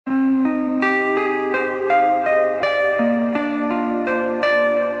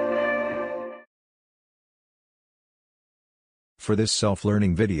For this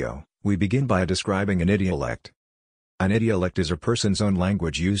self-learning video, we begin by describing an idiolect. An idiolect is a person's own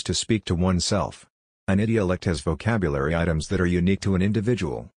language used to speak to oneself. An idiolect has vocabulary items that are unique to an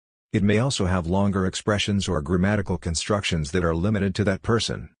individual. It may also have longer expressions or grammatical constructions that are limited to that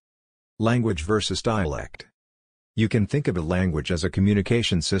person. Language versus dialect. You can think of a language as a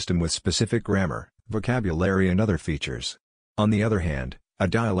communication system with specific grammar, vocabulary and other features. On the other hand, a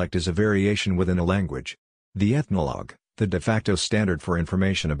dialect is a variation within a language. The ethnologue, the de facto standard for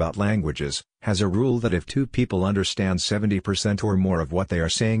information about languages, has a rule that if two people understand 70% or more of what they are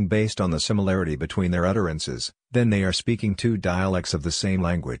saying based on the similarity between their utterances, then they are speaking two dialects of the same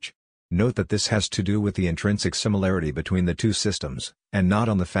language. Note that this has to do with the intrinsic similarity between the two systems, and not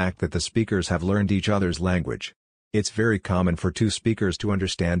on the fact that the speakers have learned each other's language. It's very common for two speakers to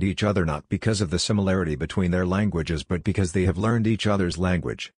understand each other not because of the similarity between their languages but because they have learned each other's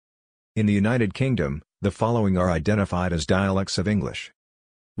language. In the United Kingdom, the following are identified as dialects of English.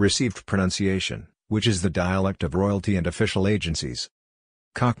 Received pronunciation, which is the dialect of royalty and official agencies.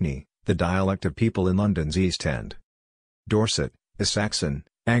 Cockney, the dialect of people in London's East End. Dorset, a Saxon,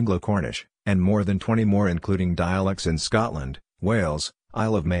 Anglo-Cornish, and more than 20 more including dialects in Scotland, Wales,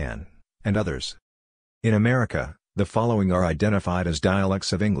 Isle of Man, and others. In America, the following are identified as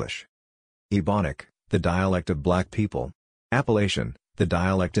dialects of English. Ebonic, the dialect of black people. Appalachian, the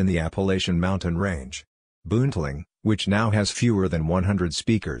dialect in the Appalachian Mountain Range. Boontling, which now has fewer than 100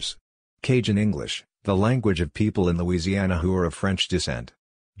 speakers. Cajun English, the language of people in Louisiana who are of French descent.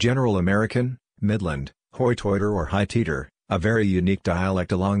 General American, Midland, Hoy-Toyter or High-Teeter, a very unique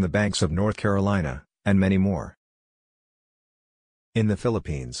dialect along the banks of North Carolina, and many more. In the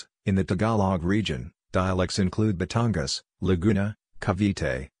Philippines, in the Tagalog region, dialects include Batangas, Laguna,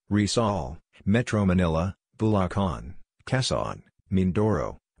 Cavite, Rizal, Metro Manila, Bulacan, Quezon,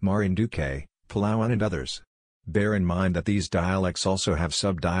 Mindoro, Marinduque, Palawan and others. Bear in mind that these dialects also have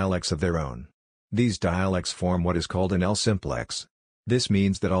sub-dialects of their own. These dialects form what is called an L-simplex. This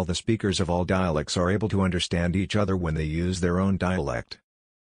means that all the speakers of all dialects are able to understand each other when they use their own dialect.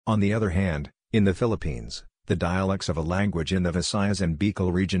 On the other hand, in the Philippines, the dialects of a language in the Visayas and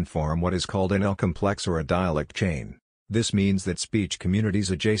Bicol region form what is called an L-complex or a dialect chain. This means that speech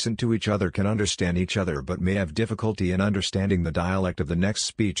communities adjacent to each other can understand each other but may have difficulty in understanding the dialect of the next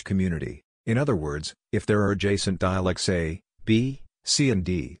speech community. In other words, if there are adjacent dialects A, B, C and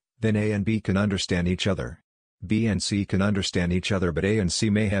D, then A and B can understand each other. B and C can understand each other but A and C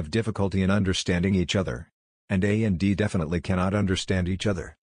may have difficulty in understanding each other. And A and D definitely cannot understand each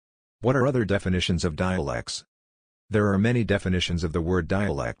other. What are other definitions of dialects? There are many definitions of the word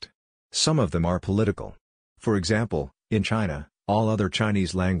dialect. Some of them are political. For example, in China, all other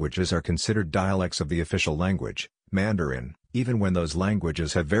Chinese languages are considered dialects of the official language, Mandarin, even when those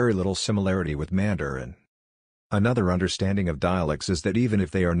languages have very little similarity with Mandarin. Another understanding of dialects is that even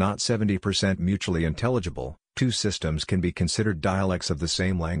if they are not 70% mutually intelligible, two systems can be considered dialects of the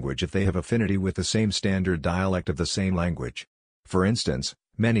same language if they have affinity with the same standard dialect of the same language. For instance,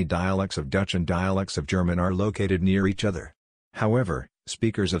 many dialects of Dutch and dialects of German are located near each other. However,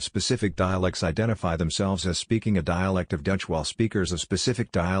 speakers of specific dialects identify themselves as speaking a dialect of Dutch while speakers of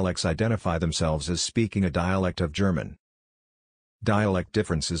specific dialects identify themselves as speaking a dialect of German. Dialect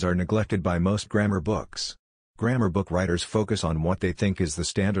differences are neglected by most grammar books. Grammar book writers focus on what they think is the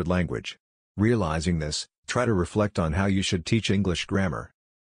standard language. Realizing this, try to reflect on how you should teach English grammar.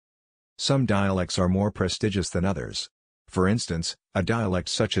 Some dialects are more prestigious than others. For instance, a dialect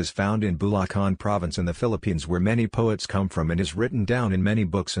such as found in Bulacan province in the Philippines where many poets come from and is written down in many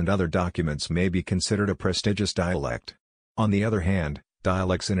books and other documents may be considered a prestigious dialect. On the other hand,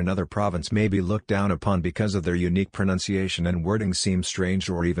 dialects in another province may be looked down upon because of their unique pronunciation and wording seem strange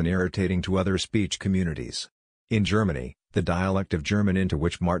or even irritating to other speech communities. In Germany, the dialect of German into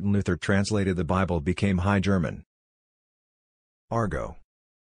which Martin Luther translated the Bible became High German. Argot.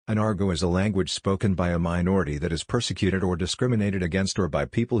 An argot is a language spoken by a minority that is persecuted or discriminated against or by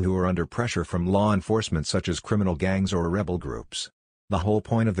people who are under pressure from law enforcement such as criminal gangs or rebel groups. The whole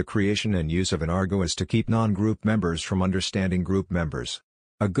point of the creation and use of an argot is to keep non-group members from understanding group members.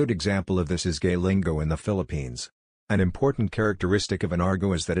 A good example of this is gay lingo in the Philippines. An important characteristic of an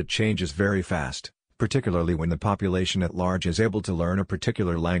argot is that it changes very fast, particularly when the population at large is able to learn a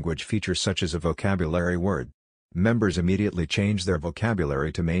particular language feature such as a vocabulary word. Members immediately change their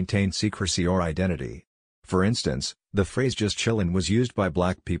vocabulary to maintain secrecy or identity. For instance, the phrase "just chillin'" was used by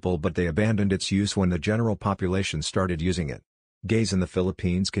black people but they abandoned its use when the general population started using it. Gays in the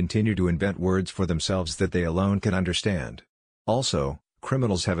Philippines continue to invent words for themselves that they alone can understand. Also,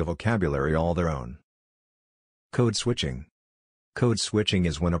 criminals have a vocabulary all their own. Code switching. Code switching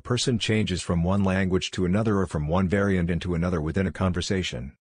is when a person changes from one language to another or from one variant into another within a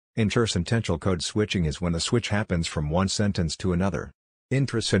conversation. Intersentential code switching is when the switch happens from one sentence to another.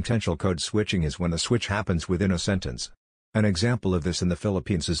 Intrasentential code switching is when the switch happens within a sentence. An example of this in the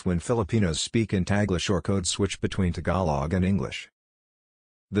Philippines is when Filipinos speak in Taglish or code switch between Tagalog and English.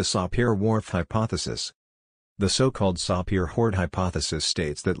 The Sapir-Whorf hypothesis. The so-called Sapir-Whorf hypothesis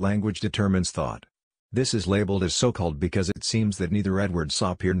states that language determines thought. This is labeled as so-called because it seems that neither Edward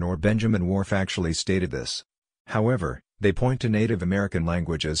Sapir nor Benjamin Whorf actually stated this. However, they point to Native American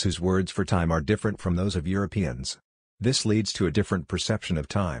languages whose words for time are different from those of Europeans. This leads to a different perception of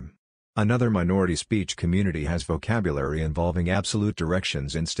time. Another minority speech community has vocabulary involving absolute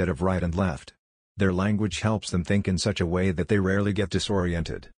directions instead of right and left. Their language helps them think in such a way that they rarely get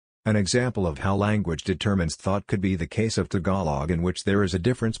disoriented. An example of how language determines thought could be the case of Tagalog, in which there is a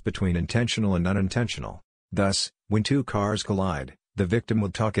difference between intentional and unintentional. Thus, when two cars collide, the victim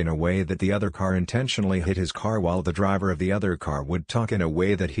would talk in a way that the other car intentionally hit his car, while the driver of the other car would talk in a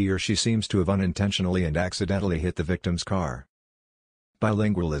way that he or she seems to have unintentionally and accidentally hit the victim's car.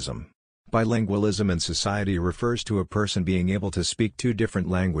 Bilingualism. Bilingualism in society refers to a person being able to speak two different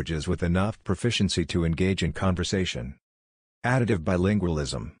languages with enough proficiency to engage in conversation. Additive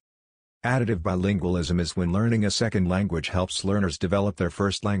bilingualism. Additive bilingualism is when learning a second language helps learners develop their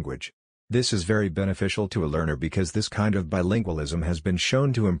first language. This is very beneficial to a learner because this kind of bilingualism has been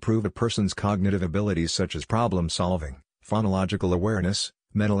shown to improve a person's cognitive abilities such as problem solving, phonological awareness,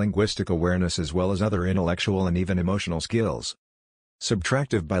 metalinguistic awareness, as well as other intellectual and even emotional skills.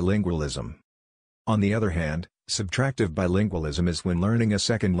 Subtractive bilingualism. On the other hand, subtractive bilingualism is when learning a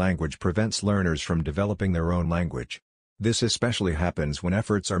second language prevents learners from developing their own language. This especially happens when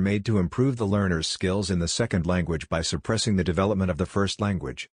efforts are made to improve the learner's skills in the second language by suppressing the development of the first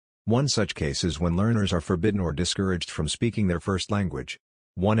language. One such case is when learners are forbidden or discouraged from speaking their first language.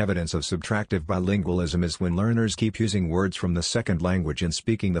 One evidence of subtractive bilingualism is when learners keep using words from the second language in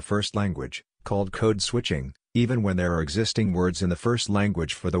speaking the first language, called code switching, even when there are existing words in the first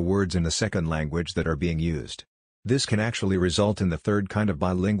language for the words in the second language that are being used. This can actually result in the third kind of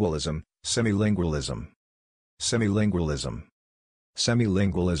bilingualism, semilingualism. Semilingualism.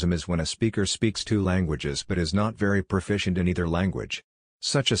 Semilingualism is when a speaker speaks two languages but is not very proficient in either language.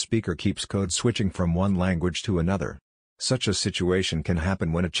 Such a speaker keeps code switching from one language to another. Such a situation can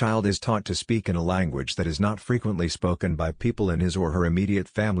happen when a child is taught to speak in a language that is not frequently spoken by people in his or her immediate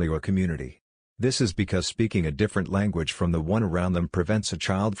family or community. This is because speaking a different language from the one around them prevents a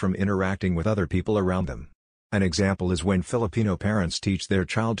child from interacting with other people around them. An example is when Filipino parents teach their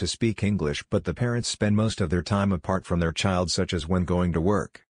child to speak English but the parents spend most of their time apart from their child, such as when going to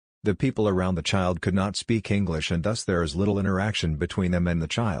work. The people around the child could not speak English and thus there is little interaction between them and the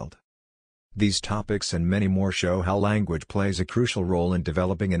child. These topics and many more show how language plays a crucial role in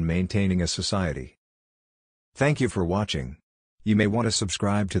developing and maintaining a society. Thank you for watching. You may want to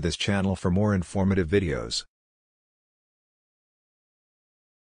subscribe to this channel for more informative videos.